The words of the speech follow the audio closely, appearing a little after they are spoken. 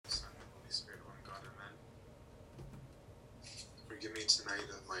tonight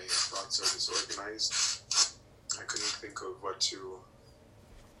and my thoughts are disorganized. I couldn't think of what to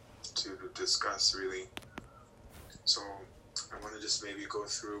discuss really. So I want to just maybe go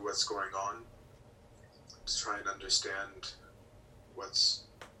through what's going on to try and understand what's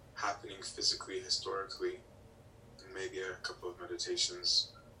happening physically, historically, and maybe a couple of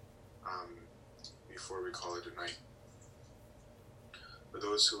meditations before we call it a night. For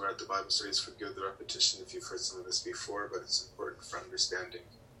those who are at the Bible studies, forgive the repetition if you've heard some of this before, but it's important for understanding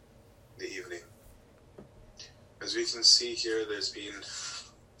the evening. As we can see here,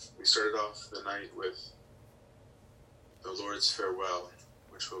 we started off the night with the Lord's farewell,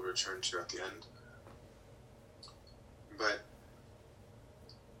 which we'll return to at the end. But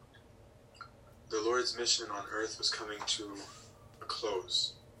the Lord's mission on earth was coming to a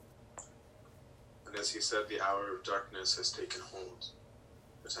close. And as he said, the hour of darkness has taken hold.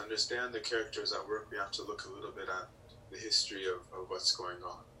 But to understand the characters at work, we have to look a little bit at the history of what's going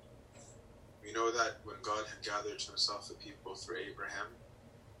on. We know that when God had gathered to himself the people through Abraham,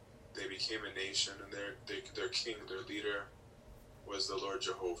 they became a nation, and their king, their leader, was the Lord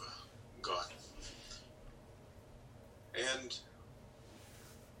Jehovah, God. And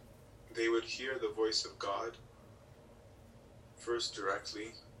they would hear the voice of God, first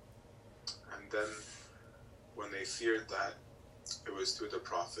directly, and then when they feared that, it was through the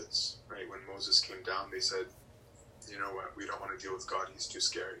prophets, right? When Moses came down, they said, you know what, we don't want to deal with God, he's too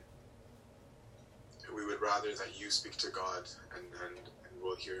scary. And we would rather that you speak to God and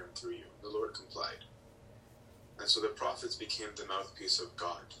we'll hear him through you. The Lord complied. And so the prophets became the mouthpiece of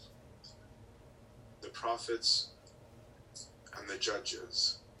God. The prophets and the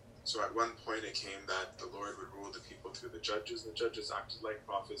judges. So at one point it came that the Lord would rule the people through the judges. The judges acted like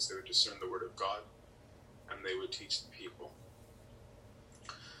prophets. They would discern the word of God and they would teach the people.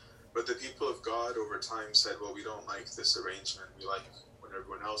 But the people of God over time said, well, we don't like this arrangement. We like what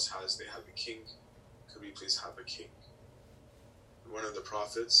everyone else has. They have a king. Could we please have a king? And one of the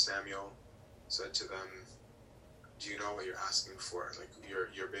prophets, Samuel, said to them, do you know what you're asking for? Like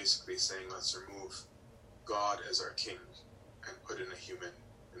you're basically saying, let's remove God as our king and put in a human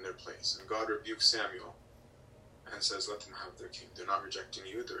in their place. And God rebukes Samuel and says, let them have their king. They're not rejecting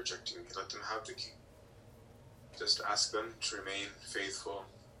you, they're rejecting me. Let them have the king. Just ask them to remain faithful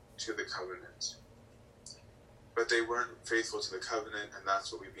to the covenant. But they weren't faithful to the covenant, and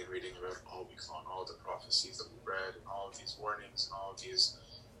that's what we've been reading about all week long, all the prophecies that we read, and all of these warnings, and all of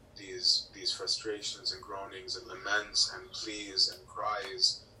these frustrations and groanings and laments and pleas and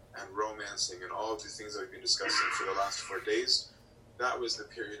cries and romancing and all of the things that we've been discussing for the last 4 days. That was the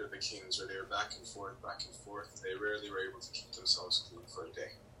period of the kings where they were back and forth, and they rarely were able to keep themselves clean for a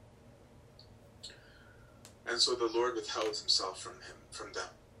day. And so the Lord withheld himself from them.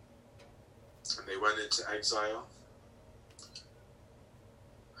 And they went into exile,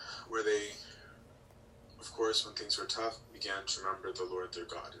 where they, of course, when things were tough, began to remember the Lord their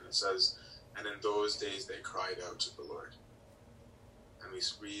God. And it says, and in those days they cried out to the Lord. And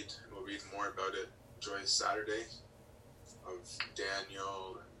we'll read more about it Joyous Saturday, of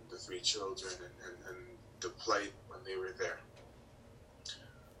Daniel and the 3 children and the plight when they were there.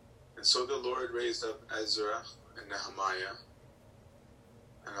 And so the Lord raised up Ezra and Nehemiah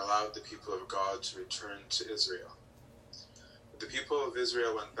and allowed the people of God to return to Israel. But the people of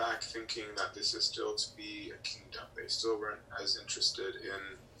Israel went back thinking that this is still to be a kingdom. They still weren't as interested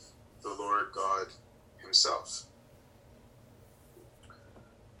in the Lord God himself.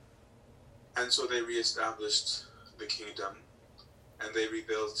 And so they reestablished the kingdom and they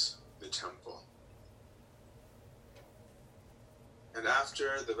rebuilt the temple. And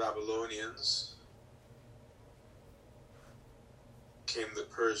after the Babylonians came the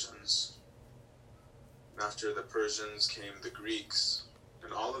Persians. And after the Persians came the Greeks.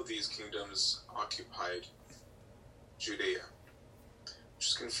 And all of these kingdoms occupied Judea, which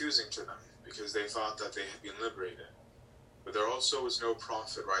is confusing to them because they thought that they had been liberated. But there also was no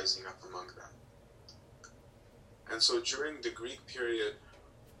prophet rising up among them. And so during the Greek period,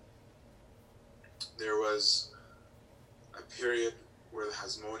 there was a period where the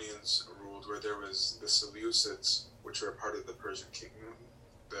Hasmoneans ruled, where there was the Seleucids, which were a part of the Persian kingdom,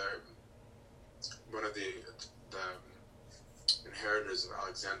 one of the inheritors of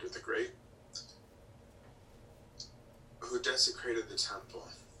Alexander the Great, who desecrated the temple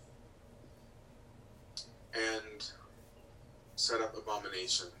and set up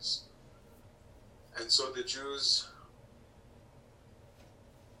abominations. And so the Jews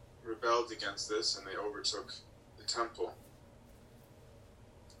rebelled against this and they overtook the temple.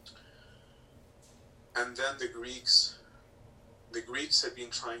 And then the Greeks had been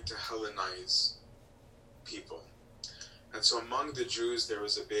trying to Hellenize people. And so among the Jews, there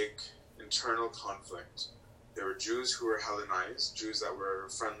was a big internal conflict. There were Jews who were Hellenized, Jews that were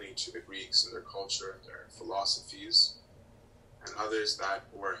friendly to the Greeks and their culture and their philosophies, and others that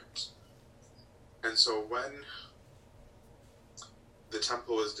weren't. And so when the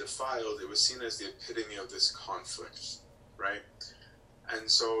temple was defiled, it was seen as the epitome of this conflict, right? And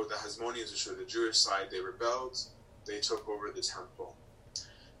so the Hasmoneans, which were the Jewish side, they rebelled, they took over the temple.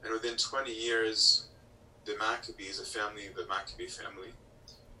 And within 20 years, the Maccabees, the Maccabee family,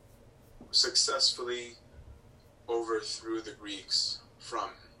 successfully overthrew the Greeks from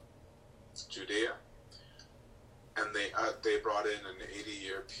Judea, and they brought in an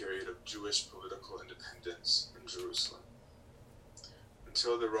 80-year period of Jewish political independence in Jerusalem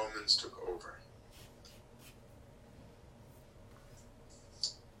until the Romans took over.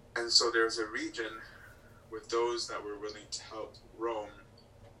 And so there's a region with those that were willing to help Rome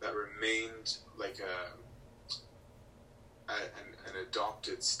that remained like an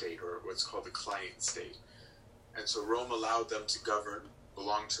adopted state, or what's called a client state. And so Rome allowed them to govern,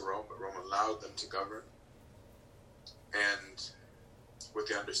 belonged to Rome, but Rome allowed them to govern, and with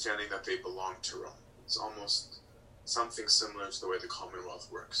the understanding that they belonged to Rome. It's almost something similar to the way the Commonwealth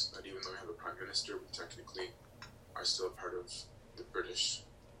works, that even though we have a prime minister, we technically are still a part of the British.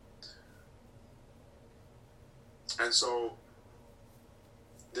 And so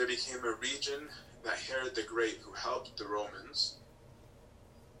there became a region that Herod the Great, who helped the Romans,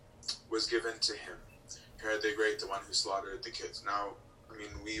 was given to him. Herod the Great, the one who slaughtered the kids. Now, I mean,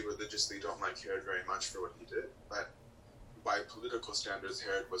 we religiously don't like Herod very much for what he did, but by political standards,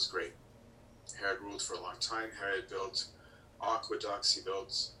 Herod was great. Herod ruled for a long time. Herod built aqueducts, he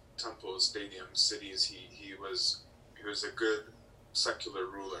built temples, stadiums, cities. He was a good secular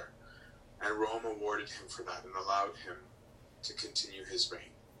ruler. And Rome awarded him for that and allowed him to continue his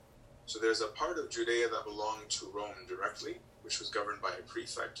reign. So there's a part of Judea that belonged to Rome directly, which was governed by a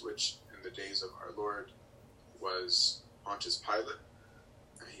prefect, which in the days of our Lord was Pontius Pilate.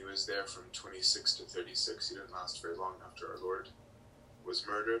 And he was there from 26 to 36. He didn't last very long after our Lord was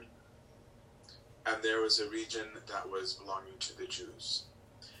murdered. And there was a region that was belonging to the Jews.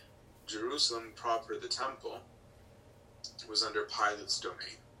 Jerusalem proper, the temple, was under Pilate's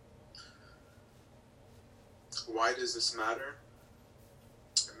domain. Why does this matter?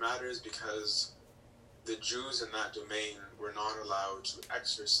 It matters because the Jews in that domain were not allowed to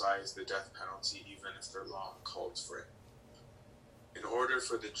exercise the death penalty even if their law called for it. In order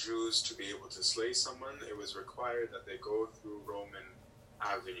for the Jews to be able to slay someone, it was required that they go through Roman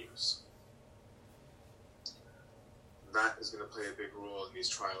avenues. That is going to play a big role in these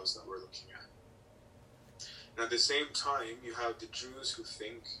trials that we're looking at. And at the same time, you have the Jews who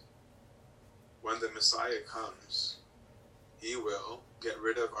think when the Messiah comes, he will get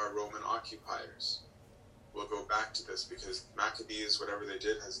rid of our Roman occupiers. We'll go back to this because Maccabees, whatever they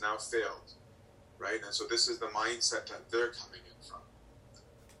did, has now failed, right? And so this is the mindset that they're coming in from.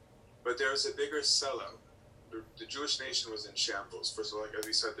 But there's a bigger sellout. The Jewish nation was in shambles. First of all, like as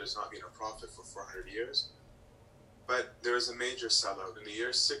we said, there's not been a prophet for 400 years. But there was a major sellout. In the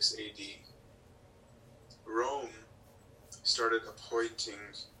year 6 AD, Rome started appointing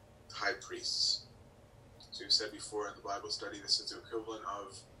high priests. So you said before in the Bible study, this is the equivalent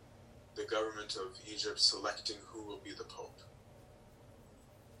of the government of Egypt selecting who will be the Pope.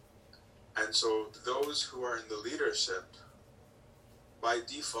 And so those who are in the leadership, by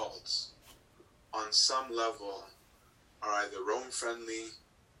default, on some level, are either Rome-friendly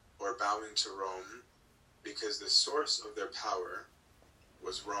or bowing to Rome, because the source of their power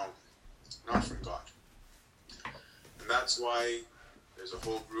was Rome, not from God. And that's why there's a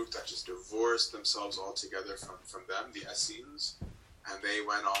whole group that just divorced themselves altogether from them, the Essenes, and they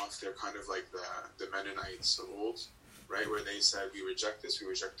went off. They're kind of like the Mennonites of old, right, where they said, we reject this, we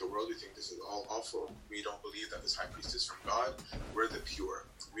reject the world, we think this is all awful, we don't believe that this high priest is from God, we're the pure.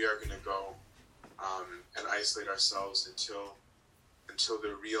 We are going to go and isolate ourselves until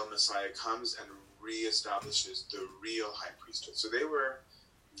the real Messiah comes and reestablishes the real high priesthood. So they were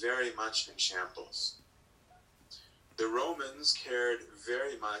very much in shambles. The Romans cared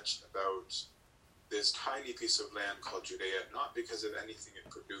very much about this tiny piece of land called Judea, not because of anything it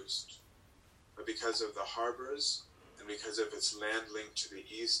produced, but because of the harbors and because of its land link to the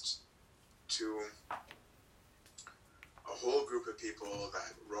east to a whole group of people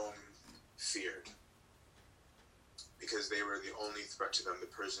that Rome feared, because they were the only threat to them, the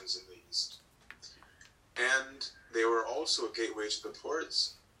Persians in the east. And they were also a gateway to the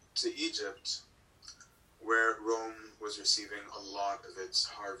ports, to Egypt, where Rome was receiving a lot of its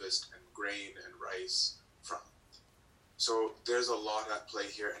harvest and grain and rice from. So there's a lot at play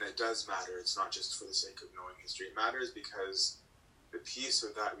here, and it does matter. It's not just for the sake of knowing history. It matters because the peace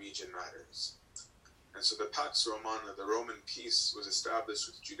of that region matters. And so the Pax Romana, the Roman peace, was established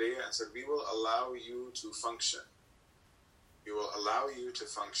with Judea and said, we will allow you to function. We will allow you to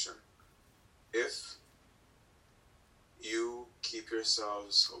function if you keep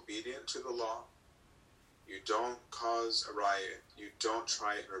yourselves obedient to the law, you don't cause a riot, you don't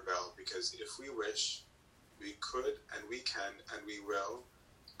try and rebel, because if we wish, we could and we can and we will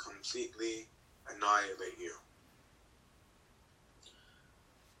completely annihilate you.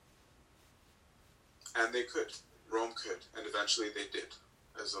 And they could. Rome could. And eventually they did,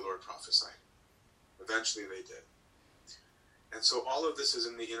 as the Lord prophesied. Eventually they did. And so all of this is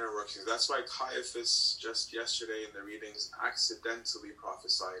in the inner workings. That's why Caiaphas, just yesterday in the readings, accidentally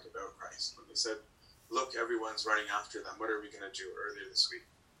prophesied about Christ. When he said, look, everyone's running after them. What are we going to do? Earlier this week.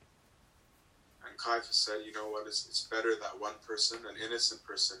 And Caiaphas said, you know what? It's better that one person, an innocent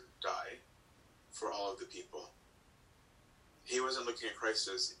person, die for all of the people. He wasn't looking at Christ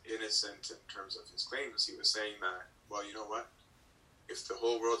as innocent in terms of his claims. He was saying that, well, you know what? If the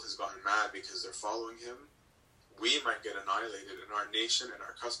whole world has gotten mad because they're following him, we might get annihilated, and our nation and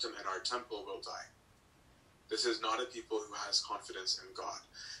our custom and our temple will die. This is not a people who has confidence in God.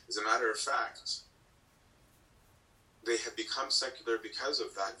 As a matter of fact, they have become secular because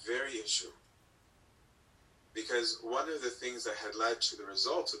of that very issue. Because one of the things that had led to the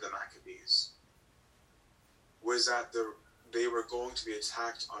results of the Maccabees was that they were going to be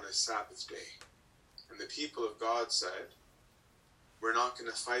attacked on a Sabbath day. And the people of God said, we're not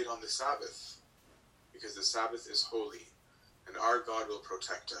going to fight on the Sabbath, because the Sabbath is holy, and our God will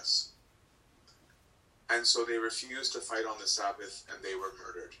protect us. And so they refused to fight on the Sabbath, and they were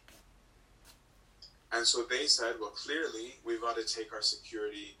murdered. And so they said, well, clearly, we've got to take our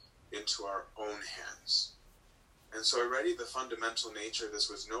security into our own hands. And so already the fundamental nature of this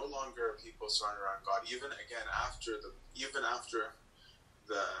was no longer people surrounded around God, even after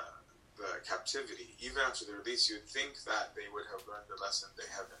the captivity, even after the release. You'd think that they would have learned the lesson. They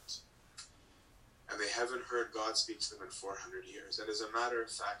haven't. And they haven't heard God speak to them in 400 years. And as a matter of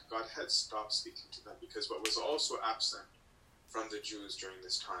fact, God had stopped speaking to them, because what was also absent from the Jews during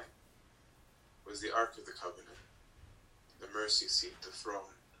this time was the Ark of the Covenant, the mercy seat, the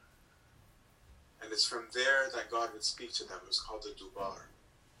throne. And it's from there that God would speak to them. It was called the Dubar,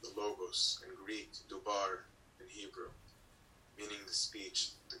 the Logos in Greek, Dubar in Hebrew, meaning the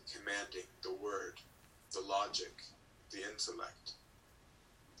speech, the commanding, the word, the logic, the intellect.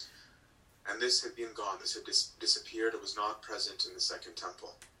 And this had been gone. This had disappeared. It was not present in the Second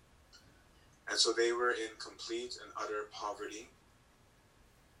Temple. And so they were in complete and utter poverty,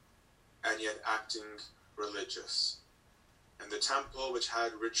 and yet acting religious. And the temple, which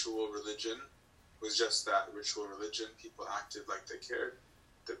had ritual religion, was just that, ritual religion. People acted like they cared.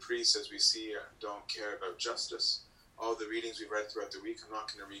 The priests, as we see, don't care about justice. All the readings we read throughout the week, I'm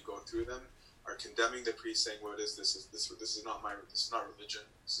not going to go through them, are condemning the priest, saying, what is this? This is not religion.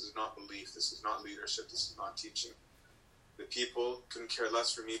 This is not belief. This is not leadership. This is not teaching. The people couldn't care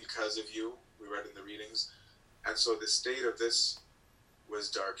less for me because of you, we read in the readings. And so the state of this was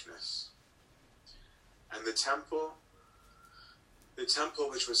darkness. And the temple,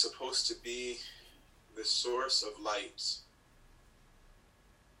 which was supposed to be the source of light,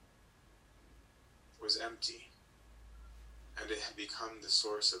 was empty. And it had become the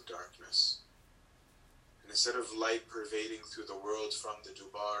source of darkness. And instead of light pervading through the world from the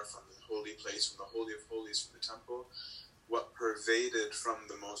Dubar, from the holy place, from the Holy of Holies, from the temple, what pervaded from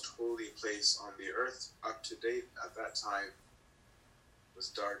the most holy place on the earth up to date at that time was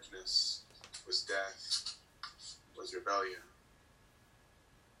darkness, was death, was rebellion.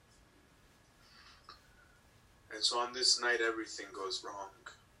 And so on this night, everything goes wrong.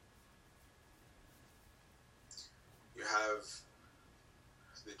 You have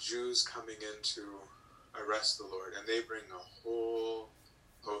the Jews coming in to arrest the Lord, and they bring a whole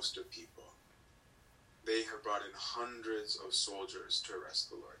host of people. They have brought in hundreds of soldiers to arrest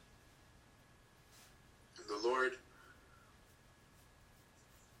the Lord. And the Lord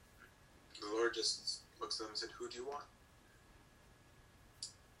just looks at them and said, who do you want?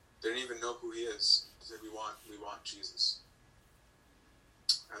 They didn't even know who he is. He said, we want Jesus.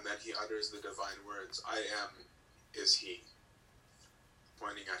 And then he utters the divine words, I am is he,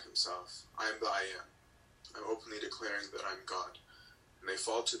 pointing at himself. I am the I am. I'm openly declaring that I'm God. And they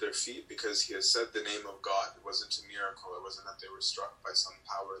fall to their feet because he has said the name of God. It wasn't a miracle. It wasn't that they were struck by some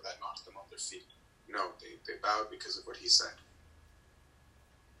power that knocked them on their feet. No, they bowed because of what he said.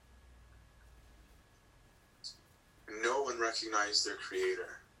 No one recognized their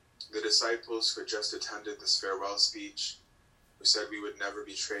creator. The disciples who had just attended this farewell speech, who said, "We would never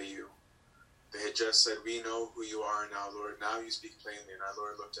betray you," they had just said, "We know who you are now, Lord. Now you speak plainly." And our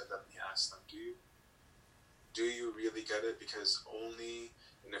Lord looked at them and he asked them, Do you really get it? Because only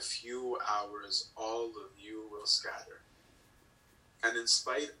in a few hours all of you will scatter. And in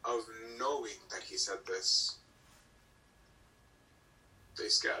spite of knowing that he said this, they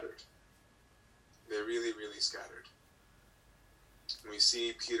scattered. They really, really scattered. We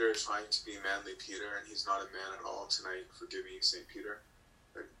see Peter trying to be manly Peter, and he's not a man at all tonight. Forgive me, St. Peter.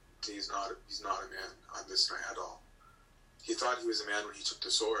 But he's not a man on this night at all. He thought he was a man when he took the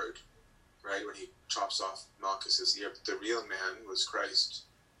sword, right? When he chops off Malchus's ear. But the real man was Christ,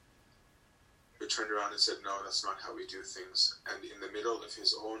 who turned around and said, "No, that's not how we do things." And in the middle of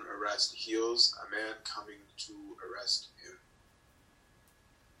his own arrest, heals a man coming to arrest him.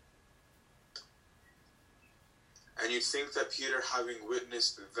 And you'd think that Peter, having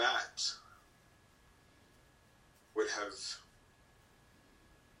witnessed that, would have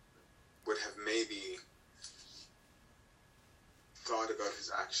maybe thought about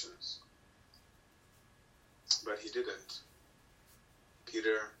his actions. But he didn't.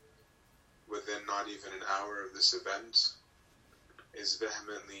 Peter, within not even an hour of this event, is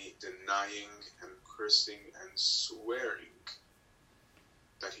vehemently denying and cursing and swearing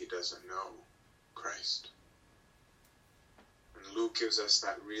that he doesn't know Christ. And Luke gives us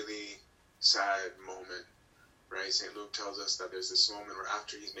that really sad moment, right? St. Luke tells us that there's this moment where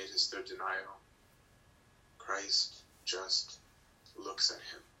after he's made his third denial, Christ just looks at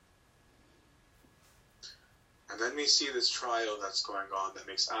him. And then we see this trial that's going on that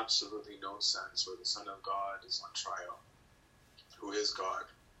makes absolutely no sense, where the Son of God is on trial, who is God.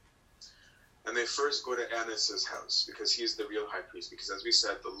 And they first go to Annas' house, because he's the real high priest. Because as we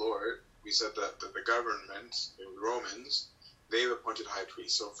said, we said that the government, the Romans, they've appointed high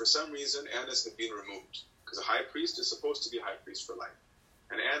priest. So for some reason, Annas had been removed, because a high priest is supposed to be high priest for life.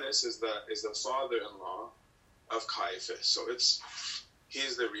 And Annas is the father-in-law of Caiaphas. So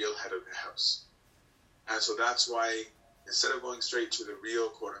he's the real head of the house. And so that's why, instead of going straight to the real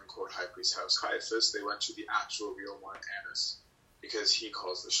quote-unquote high priest's house, Caiaphas, they went to the actual real one, Annas, because he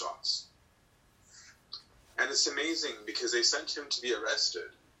calls the shots. And it's amazing, because they sent him to be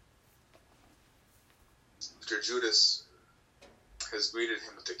arrested after Judas has greeted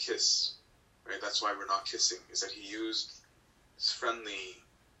him with a kiss, right? That's why we're not kissing, is that he used this friendly,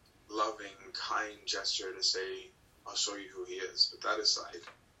 loving, kind gesture to say, "I'll show you who he is." But that aside,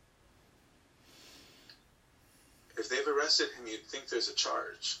 if they've arrested him, you'd think there's a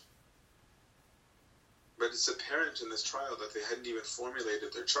charge. But it's apparent in this trial that they hadn't even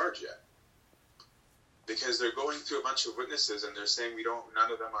formulated their charge yet. Because they're going through a bunch of witnesses and they're saying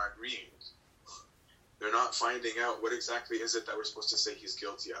none of them are agreeing. They're not finding out what exactly is it that we're supposed to say he's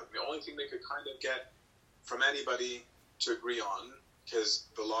guilty of. And the only thing they could kind of get from anybody to agree on, because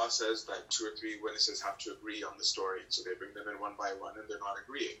the law says that 2 or 3 witnesses have to agree on the story. So they bring them in one by one and they're not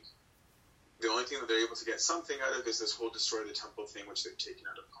agreeing. The only thing that they're able to get something out of is this whole destroy the temple thing, which they've taken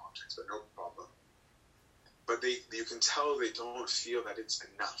out of context, but no problem. But you can tell they don't feel that it's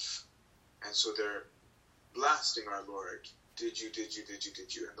enough. And so they're blasting our Lord. Did you?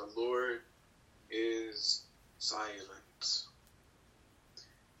 And the Lord is silent.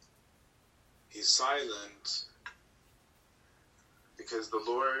 He's silent because the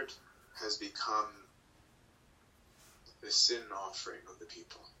Lord has become the sin offering of the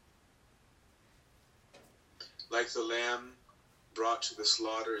people. Like the lamb brought to the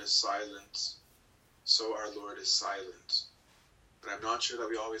slaughter is silent, so our Lord is silent. But I'm not sure that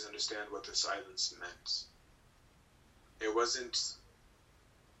we always understand what the silence meant. It wasn't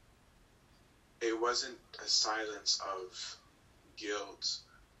a silence of guilt.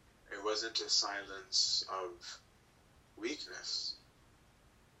 It wasn't a silence of weakness.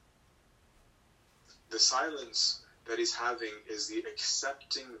 The silence that he's having is the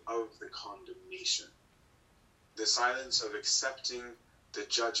accepting of the condemnation. The silence of accepting the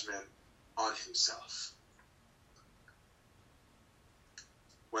judgment on himself.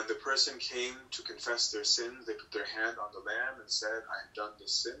 When the person came to confess their sins, they put their hand on the lamb and said, "I have done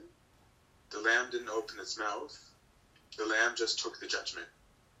this sin." The lamb didn't open its mouth. The lamb just took the judgment.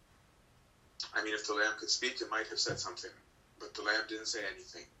 I mean, if the lamb could speak, it might have said something, but the lamb didn't say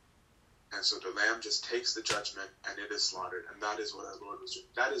anything. And so the lamb just takes the judgment and it is slaughtered. And that is what our Lord was doing.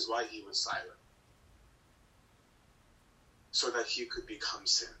 That is why he was silent. So that he could become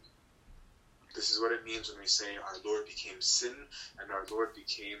sin. This is what it means when we say our Lord became sin and our Lord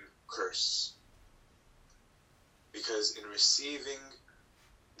became curse. Because in receiving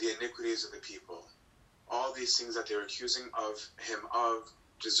the iniquities of the people, all these things that they were accusing of him of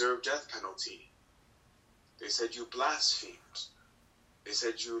deserve death penalty. They said you blasphemed. They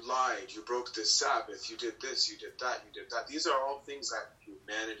said you lied, you broke the Sabbath, you did this, you did that, you did that. These are all things that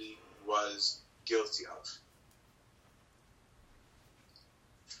humanity was guilty of.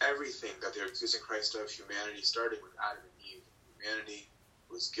 Everything that they're accusing Christ of, humanity, starting with Adam and Eve, humanity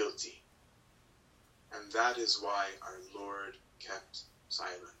was guilty. And that is why our Lord kept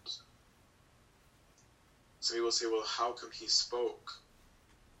silent. Some people say, well, how come he spoke?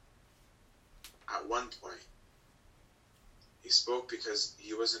 At one point, he spoke because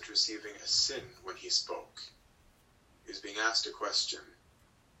he wasn't receiving a sin when he spoke. He was being asked a question.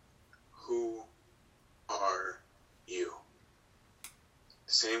 Who are you?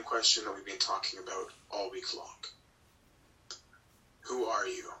 The same question that we've been talking about all week long. Who are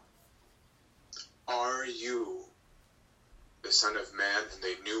you? Are you the Son of Man? And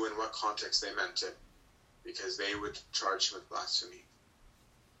they knew in what context they meant it, because they would charge him with blasphemy.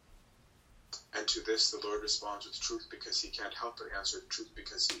 And to this the Lord responds with truth, because he can't help but answer truth,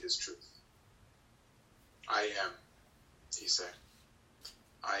 because he is truth. I am, he said.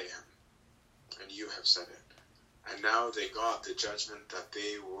 I am. And you have said it. And now they got the judgment that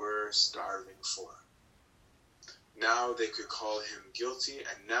they were starving for. Now they could call him guilty,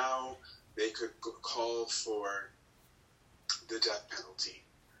 and now they could call for the death penalty,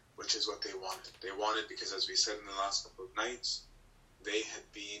 which is what they wanted. They wanted because, as we said in the last couple of nights, they had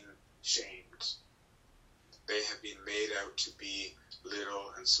been shamed. They had been made out to be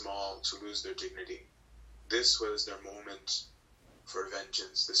little and small, to lose their dignity. This was their moment for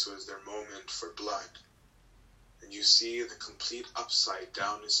vengeance. This was their moment for blood. And you see the complete upside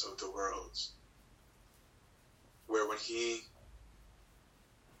downness of the world, where when he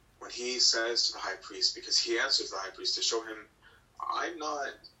says to the high priest, because he answers the high priest to show him, I'm not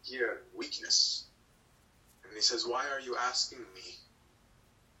here in weakness. And he says, why are you asking me?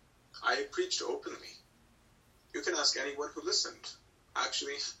 I preached openly. You can ask anyone who listened.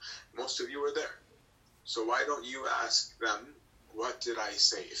 Actually, most of you were there. So why don't you ask them, what did I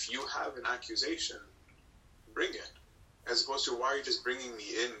say? If you have an accusation, bring it. As opposed to, why are you just bringing me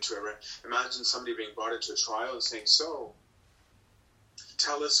into imagine somebody being brought into a trial and saying, so,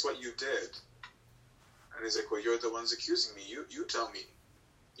 tell us what you did. And he's like, well, you're the ones accusing me. You tell me.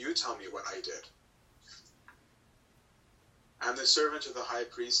 You tell me what I did. And the servant of the high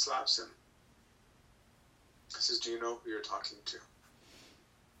priest slaps him. He says, do you know who you're talking to?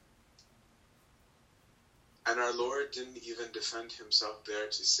 And our Lord didn't even defend himself there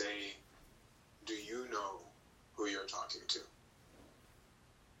to say, do you know who you're talking to?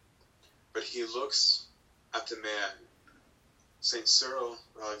 But he looks at the man, St. Cyril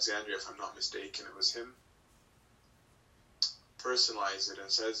of Alexandria, if I'm not mistaken, it was him, personalized it and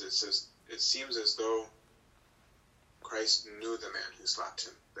says, it seems as though Christ knew the man who slapped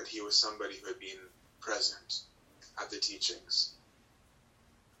him, that he was somebody who had been present at the teachings,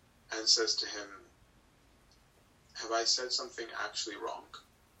 and says to him, have I said something actually wrong?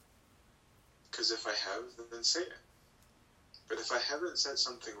 Because if I have, then say it. But if I haven't said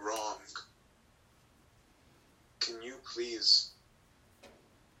something wrong, can you please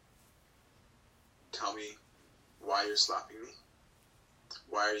tell me why you're slapping me?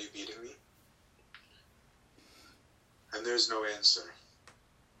 Why are you beating me? And there's no answer.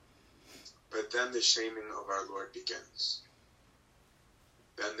 But then the shaming of our Lord begins.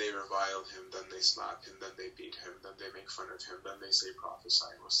 Then they revile him, then they slap him, then they beat him, then they make fun of him, then they say prophesy.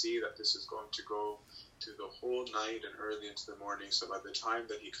 And we'll see that this is going to go through the whole night and early into the morning. So by the time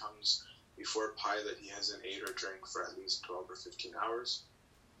that he comes before Pilate, he hasn't ate or drank for at least 12 or 15 hours.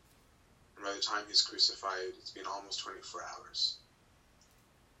 And by the time he's crucified, it's been almost 24 hours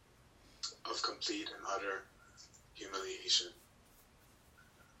of complete and utter humiliation.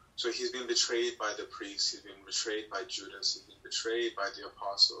 So he's been betrayed by the priests, he's been betrayed by Judas, he's been betrayed by the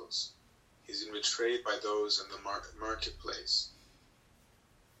apostles, he's been betrayed by those in the marketplace.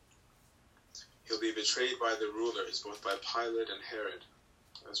 He'll be betrayed by the rulers, both by Pilate and Herod,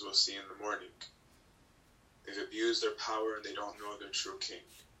 as we'll see in the morning. They've abused their power and they don't know their true king.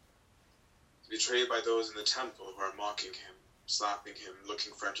 He's betrayed by those in the temple who are mocking him, slapping him,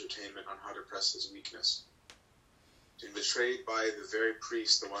 looking for entertainment on how to press his weakness. Been betrayed by the very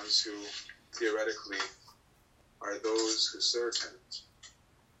priests, the ones who theoretically are those who serve him.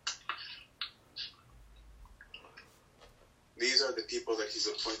 These are the people that he's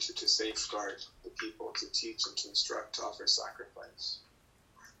appointed to safeguard the people, to teach and to instruct, to offer sacrifice.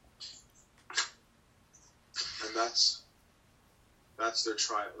 And that's their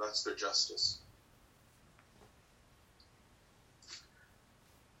trial, that's their justice.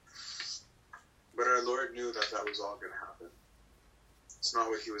 But our Lord knew that that was all going to happen. It's not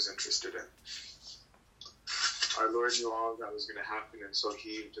what he was interested in. Our Lord knew all that was going to happen, and so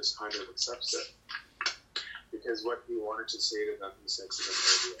he just kind of accepts it. Because what he wanted to say to them, he said to them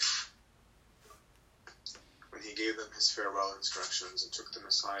earlier. When he gave them his farewell instructions and took them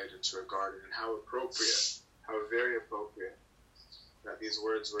aside into a garden, and how appropriate, how very appropriate that these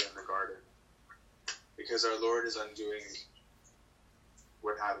words were in the garden. Because our Lord is undoing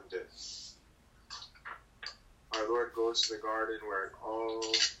what Adam did. Our Lord goes to the garden where it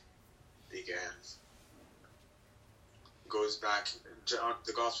all began. Goes back,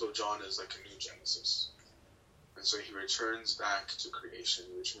 the Gospel of John is like a new Genesis. And so he returns back to creation,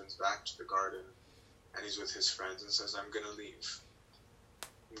 he returns back to the garden, and he's with his friends and says, I'm going to leave.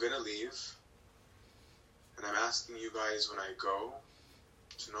 I'm going to leave, and I'm asking you guys when I go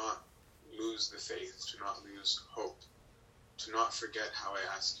to not lose the faith, to not lose hope, to not forget how I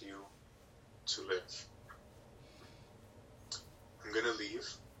asked you to live. I'm going to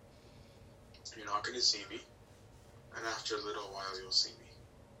leave. You're not going to see me. And after a little while, you'll see me.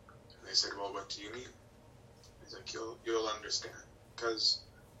 And they said, well, what do you mean? He's like, you'll understand. Because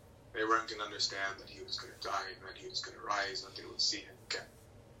they weren't going to understand that he was going to die and that he was going to rise and they would see him again.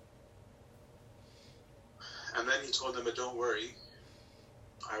 And then he told them, but don't worry.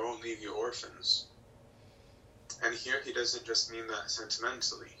 I won't leave you orphans. And here he doesn't just mean that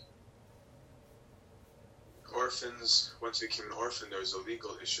sentimentally. Orphans, once you became an orphan, there was a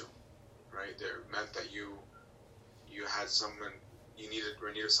legal issue, right? There meant that you had someone, you needed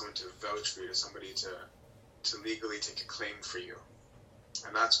someone to vouch for you, somebody to legally take a claim for you.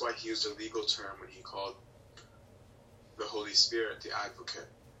 And that's why he used a legal term when he called the Holy Spirit the advocate,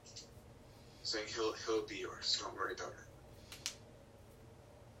 saying he'll be yours, don't worry about it.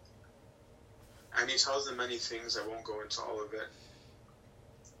 And he tells them many things. I won't go into all of it.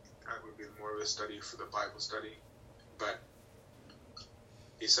 That would be more of a study for the Bible study. But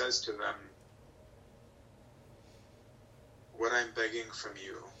he says to them, what I'm begging from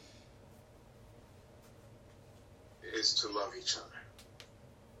you is to love each other.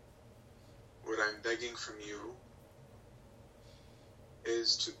 What I'm begging from you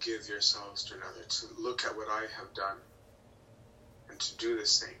is to give yourselves to another, to look at what I have done and to do the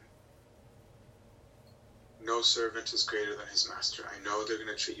same. No servant is greater than his master. I know they're going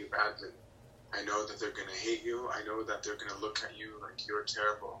to treat you badly. I know that they're going to hate you. I know that they're going to look at you like you're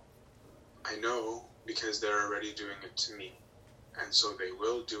terrible. I know because they're already doing it to me. And so they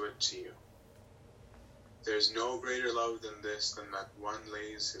will do it to you. There's no greater love than this, than that one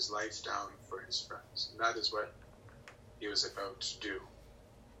lays his life down for his friends. And that is what he was about to do.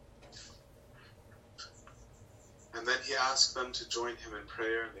 And then he asked them to join him in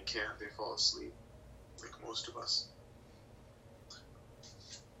prayer, and they can't. They fall asleep, like most of us.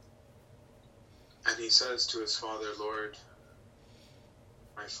 And he says to his father, Lord,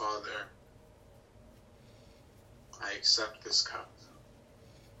 my Father, I accept this cup.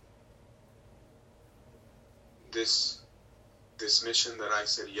 This mission that I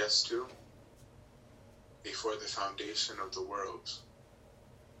said yes to before the foundation of the world,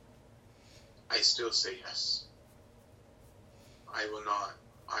 I still say yes. I will not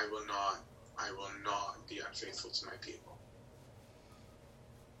be unfaithful to my people.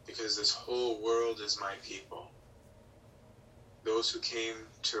 Because this whole world is my people. Those who came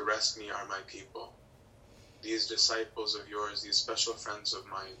to arrest me are my people. These disciples of yours, these special friends of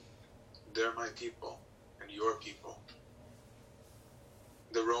mine, they're my people and your people.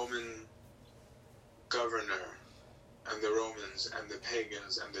 The Roman governor and the Romans and the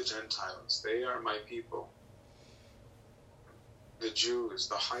pagans and the Gentiles, they are my people. The Jews,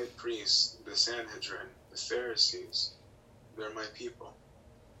 the high priests, the Sanhedrin, the Pharisees, they're my people.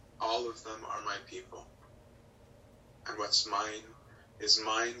 All of them are my people. And what's mine is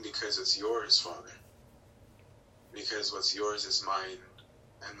mine because it's yours, Father. Because what's yours is mine,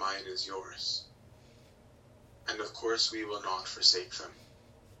 and mine is yours. And of course we will not forsake them.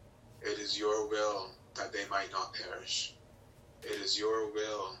 It is your will that they might not perish. It is your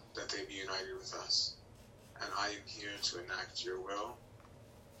will that they be united with us. And I am here to enact your will.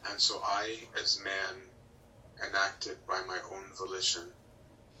 And so I, as man, enact it by my own volition.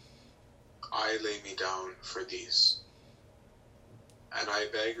 I lay me down for these. And I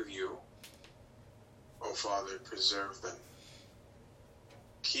beg of you, O Father, preserve them.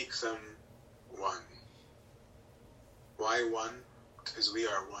 Keep them one. Why one? Because we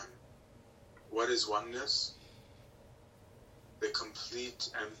are one. What is oneness? The complete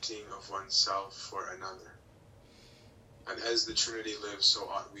emptying of oneself for another. And as the Trinity lives, so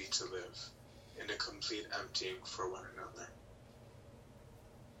ought we to live, in a complete emptying for one another.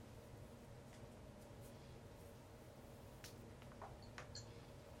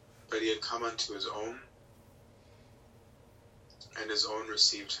 But he had come unto his own, and his own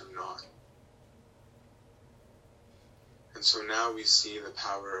received him not. And so now we see the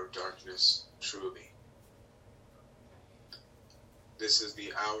power of darkness truly. This is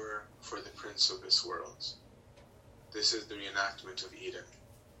the hour for the prince of this world. This is the reenactment of Eden.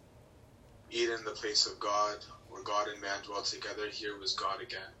 Eden, the place of God, where God and man dwelt together. Here was God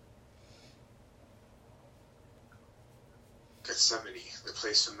again. Gethsemane, the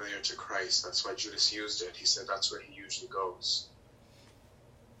place familiar to Christ. That's why Judas used it. He said that's where he usually goes.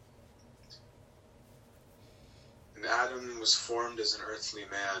 And Adam was formed as an earthly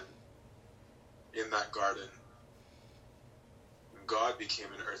man in that garden. And God became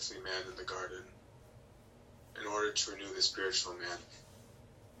an earthly man in the garden in order to renew the spiritual man.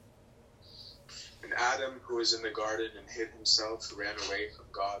 And Adam, who was in the garden and hid himself, who ran away from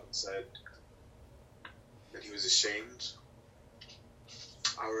God and said that he was ashamed,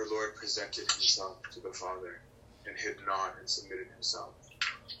 our Lord presented himself to the Father and hid not and submitted himself.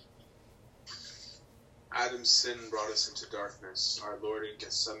 Adam's sin brought us into darkness. Our Lord in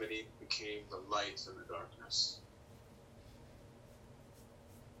Gethsemane became the light in the darkness.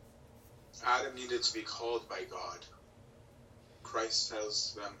 Adam needed to be called by God. Christ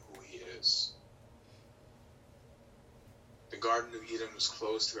tells them who he is. The Garden of Eden was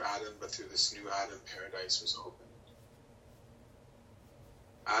closed through Adam, but through this new Adam, paradise was opened.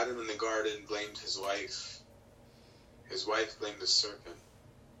 Adam in the garden blamed his wife. His wife blamed the serpent.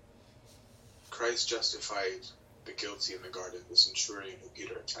 Christ justified the guilty in the garden, the centurion who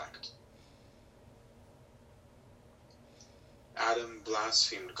Peter attacked. Adam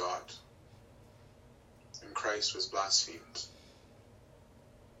blasphemed God, and Christ was blasphemed.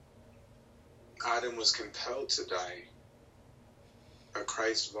 Adam was compelled to die, but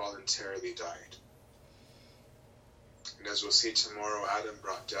Christ voluntarily died. And as we'll see tomorrow, Adam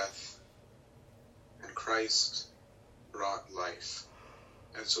brought death, and Christ brought life.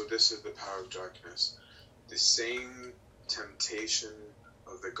 And so this is the power of darkness. The same temptation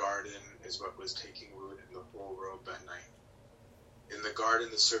of the garden is what was taking root in the whole world that night. In the garden,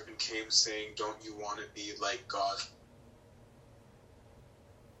 the serpent came saying, don't you want to be like God?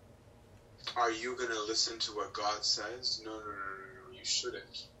 Are you going to listen to what God says? No, you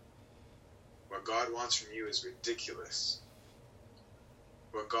shouldn't. What God wants from you is ridiculous.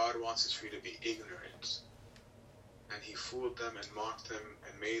 What God wants is for you to be ignorant. And he fooled them and mocked them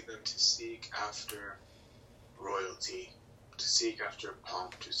and made them to seek after royalty, to seek after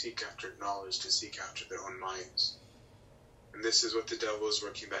pomp, to seek after knowledge, to seek after their own minds. And this is what the devil was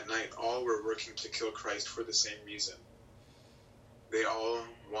working that night. All were working to kill Christ for the same reason. They all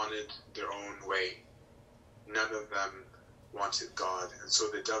wanted their own way. None of them wanted God. And so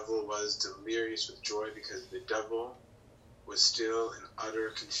the devil was delirious with joy because the devil was still in utter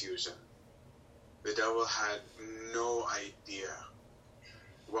confusion. The devil had no idea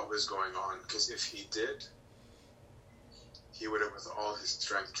what was going on, because if he did, he would have with all his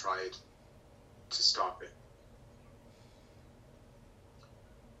strength tried to stop it.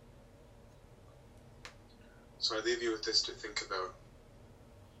 So I leave you with this to think about.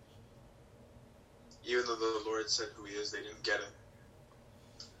 Even though the Lord said who he is, they didn't get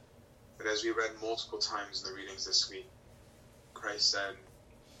it. But as we read multiple times in the readings this week, Christ said,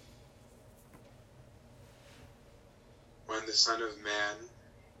 when the Son of Man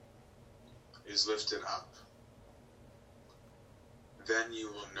is lifted up, then you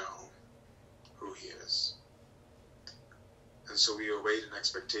will know who he is. And so we await in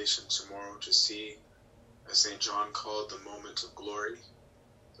expectation tomorrow to see, as St. John called, the moment of glory,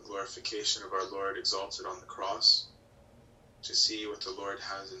 the glorification of our Lord exalted on the cross, to see what the Lord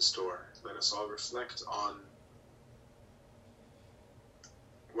has in store. Let us all reflect on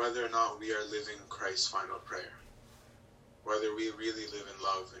whether or not we are living Christ's final prayer, whether we really live in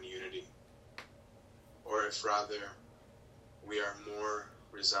love and unity, or if rather we are more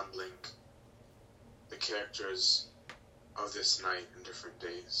resembling the characters of this night in different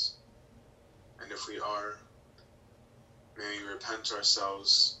days. And if we are, may we repent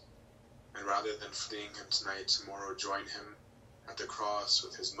ourselves, and rather than fleeing him tonight, tomorrow join him at the cross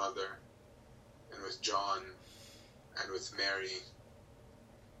with his mother, and with John, and with Mary,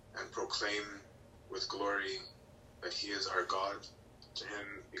 and proclaim with glory that he is our God. To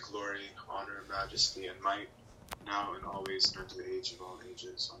him be glory, honor, majesty, and might, now and always, and unto the age of all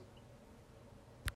ages. Amen.